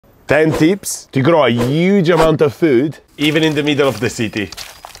10 tips to grow a huge amount of food, even in the middle of the city.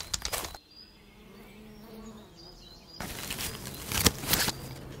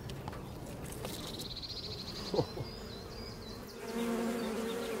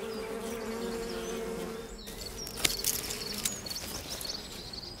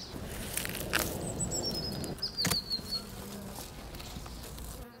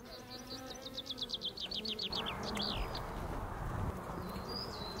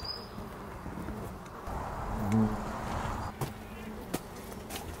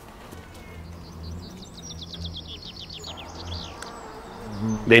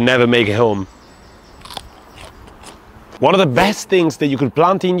 They never make it home. One of the best things that you could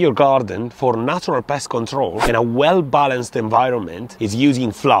plant in your garden for natural pest control and a well-balanced environment is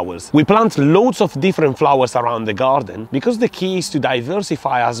using flowers. We plant loads of different flowers around the garden because the key is to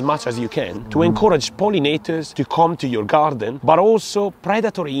diversify as much as you can to encourage pollinators to come to your garden, but also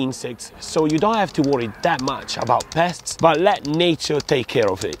predatory insects, so you don't have to worry that much about pests, but let nature take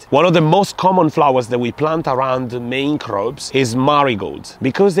care of it. One of the most common flowers that we plant around the main crops is marigolds,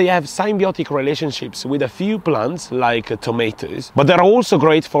 because they have symbiotic relationships with a few plants like tomatoes, but they're also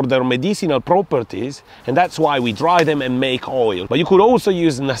great for their medicinal properties, and that's why we dry them and make oil. But you could also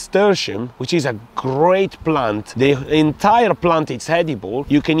use nasturtium, which is a great plant. The entire plant is edible.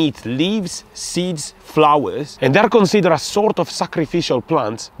 You can eat leaves, seeds, flowers, and they're considered a sort of sacrificial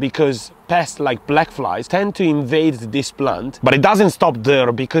plant because pests like black flies tend to invade this plant. But it doesn't stop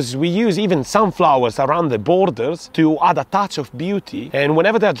there, because we use even sunflowers around the borders to add a touch of beauty, and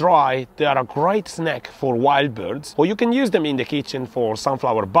whenever they're dry, they are a great snack for wild birds, or you can use them in the kitchen for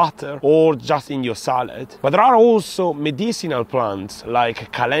sunflower butter or just in your salad. But there are also medicinal plants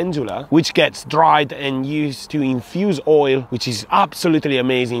like calendula, which gets dried and used to infuse oil, which is absolutely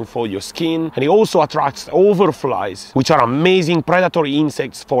amazing for your skin, and it also attracts overflies, which are amazing predatory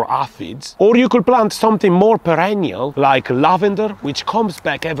insects for aphids. Or you could plant something more perennial like lavender, which comes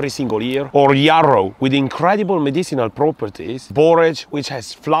back every single year, or yarrow with incredible medicinal properties, borage, which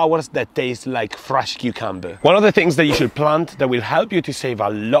has flowers that taste like fresh cucumber. One of the things that you should plant that will help you to save a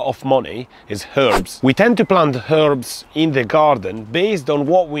lot of money is herbs. We tend to plant herbs in the garden based on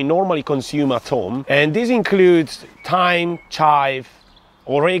what we normally consume at home, and this includes thyme, chive,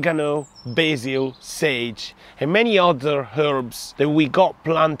 oregano, basil, sage, and many other herbs that we got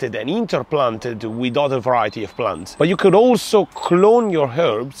planted and interplanted with other variety of plants. But you could also clone your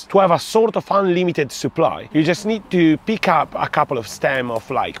herbs to have a sort of unlimited supply. You just need to pick up a couple of stems of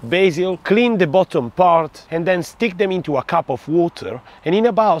like basil, clean the bottom part, and then stick them into a cup of water, and in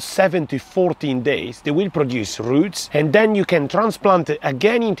about 7 to 14 days they will produce roots, and then you can transplant it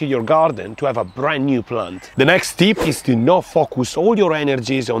again into your garden to have a brand new plant. The next tip is to not focus all your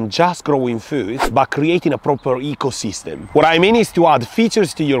energies on just growing food, but creating a proper ecosystem. What I mean is to add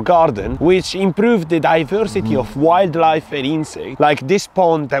features to your garden which improve the diversity of wildlife and insects, like this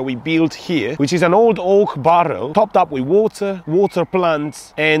pond that we built here, which is an old oak barrel topped up with water, water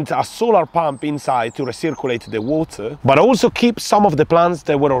plants, and a solar pump inside to recirculate the water, but also keep some of the plants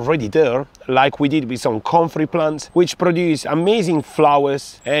that were already there, like we did with some comfrey plants, which produce amazing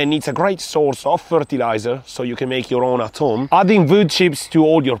flowers, and it's a great source of fertilizer, so you can make your own at home. Adding wood chips to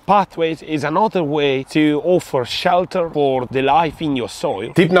all your pathways is another way to offer shelter for the life in your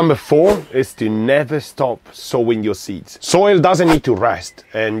soil. Tip number 4 is to never stop sowing your seeds. Soil doesn't need to rest,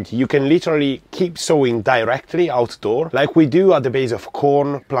 and you can literally keep sowing directly outdoor, like we do at the base of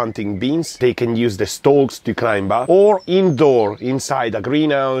corn planting beans. They can use the stalks to climb up, or indoor inside a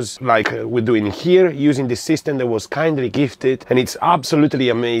greenhouse like we're doing here, using this system that was kindly gifted, and it's absolutely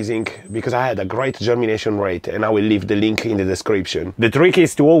amazing because I had a great germination rate, and I will leave the link in the description. The trick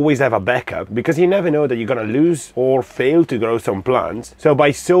is to always have a backup, because you never know that you're gonna lose or fail to grow some plants. So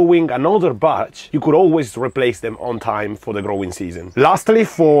by sowing another batch, you could always replace them on time for the growing season. Lastly,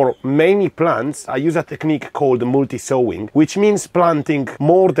 for many plants, I use a technique called multi-sowing, which means planting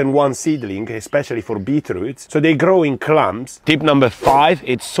more than one seedling, especially for beetroots, so they grow in clumps. Tip number 5,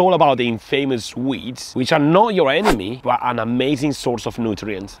 it's all about the infamous weeds, which are not your enemy, but an amazing source of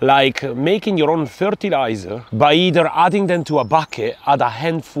nutrients. Like making your own fertilizer by either adding them to a bucket, add a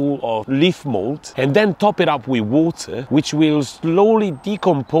handful of leaf mold, and then top it up with water, which will slowly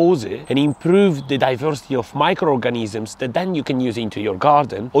decompose it and improve the diversity of microorganisms that then you can use into your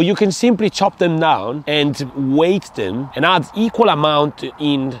garden. Or you can simply chop them down and weight them and add equal amount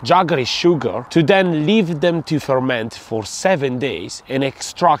in jaggery sugar to then leave them to ferment for 7 days and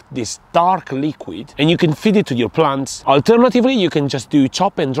extract this dark liquid, and you can feed it to your plants. Alternatively, you can just do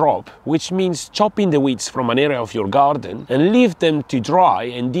chop and drop, which means chopping the weeds from an area of your garden and leave them to dry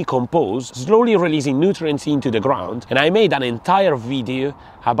and decompose decompose, slowly releasing nutrients into the ground. And I made an entire video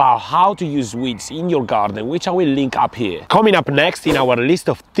about how to use weeds in your garden, which I will link up here. Coming up next in our list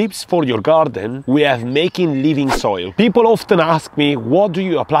of tips for your garden, we have making living soil. People often ask me, what do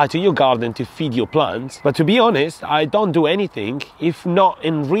you apply to your garden to feed your plants? But to be honest, I don't do anything if not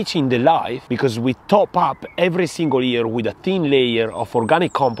enriching the life, because we top up every single year with a thin layer of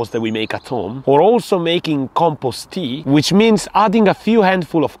organic compost that we make at home, or also making compost tea, which means adding a few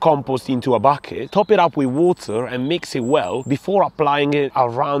handfuls of compost into a bucket, top it up with water and mix it well before applying it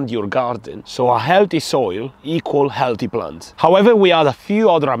around your garden. So a healthy soil equal healthy plants. However, we add a few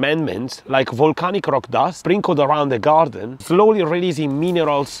other amendments like volcanic rock dust sprinkled around the garden, slowly releasing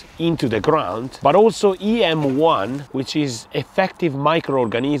minerals into the ground, but also EM1, which is effective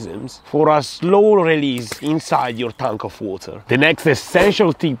microorganisms for a slow release inside your tank of water. The next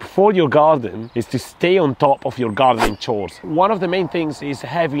essential tip for your garden is to stay on top of your gardening chores. One of the main things is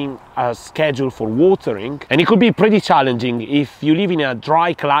having a schedule for watering, and it could be pretty challenging if you live in a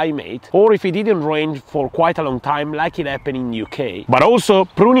dry climate or if it didn't rain for quite a long time like it happened in UK. But also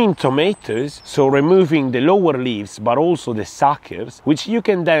pruning tomatoes, so removing the lower leaves but also the suckers, which you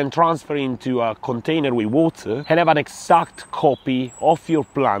can then transfer into a container with water and have an exact copy of your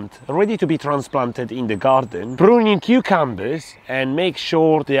plant ready to be transplanted in the garden. Pruning cucumbers and make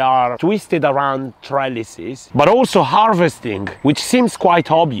sure they are twisted around trellises, but also harvesting, which seems quite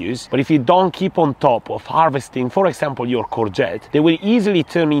obvious, but if you don't keep on top of harvesting, for example, your courgette, they will easily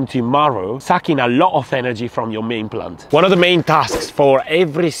turn into marrow, sucking a lot of energy from your main plant. One of the main tasks for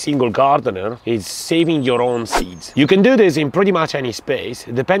every single gardener is saving your own seeds. You can do this in pretty much any space,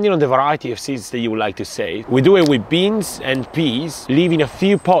 depending on the variety of seeds that you would like to save. We do it with beans and peas, leaving a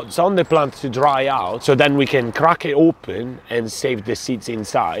few pods on the plant to dry out, so then we can crack it open and save the seeds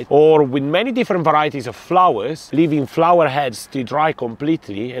inside. Or with many different varieties of flowers, leaving flower heads to dry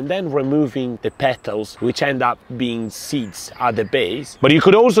completely and then removing the petals, which end up being seeds at the base. But you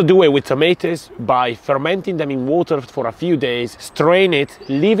could also do it with tomatoes by fermenting them in water for a few days, strain it,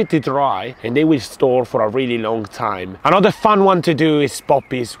 leave it to dry, and they will store for a really long time. Another fun one to do is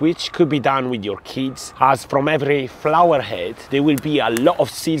poppies, which could be done with your kids, as from every flower head there will be a lot of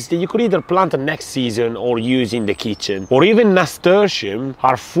seeds that you could either plant next season or use in the kitchen. Or even nasturtium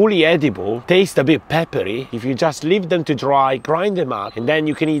are fully edible, taste a bit peppery. If you just leave them to dry, grind them up, and then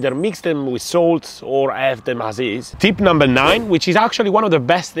you can either mix them with salt or have them as is. Tip number 9, which is actually one of the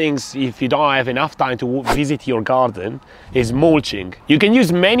best things if you don't have enough time to visit your garden, is mulching. You can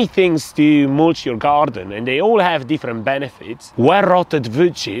use many things to mulch your garden and they all have different benefits. Well rotted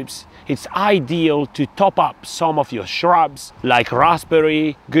wood chips, it's ideal to top up some of your shrubs like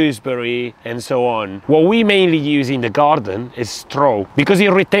raspberry, gooseberry and so on. What we mainly use in the garden is straw because it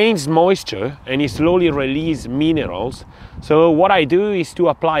retains moisture and it slowly releases minerals. So what I do is to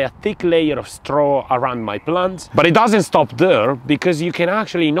apply a thick layer of straw around my plants, but it doesn't stop there because you can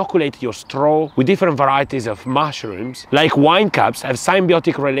actually inoculate your straw with different varieties of mushrooms. Like wine caps have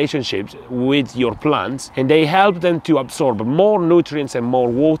symbiotic relationships with your plants and they help them to absorb more nutrients and more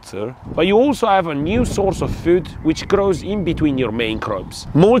water, but you also have a new source of food which grows in between your main crops.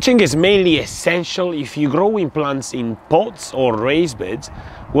 Mulching is mainly essential if you grow in plants in pots or raised beds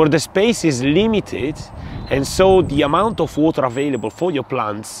where the space is limited and so the amount of water available for your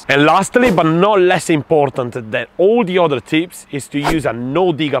plants. And lastly, but not less important than all the other tips, is to use a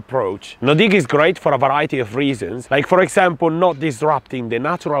no-dig approach. No-dig is great for a variety of reasons, like for example not disrupting the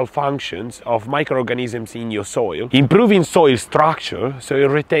natural functions of microorganisms in your soil, improving soil structure so it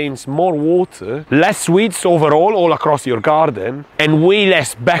retains more water, less weeds overall all across your garden, and way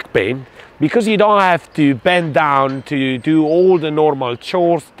less back pain because you don't have to bend down to do all the normal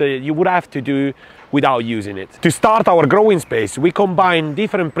chores that you would have to do without using it. To start our growing space, we combine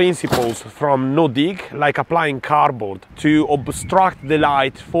different principles from no-dig, like applying cardboard to obstruct the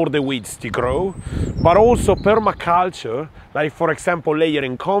light for the weeds to grow, but also permaculture, like for example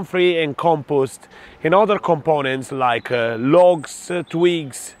layering comfrey and compost and other components like logs,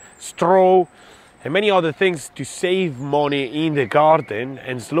 twigs, straw, and many other things to save money in the garden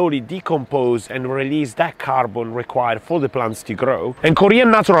and slowly decompose and release that carbon required for the plants to grow. And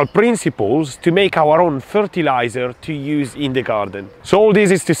Korean natural principles to make our own fertilizer to use in the garden. So all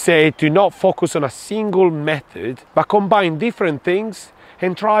this is to say to not focus on a single method, but combine different things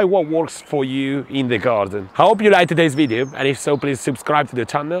and try what works for you in the garden. I hope you liked today's video, and if so, please subscribe to the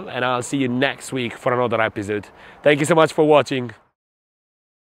channel and I'll see you next week for another episode. Thank you so much for watching.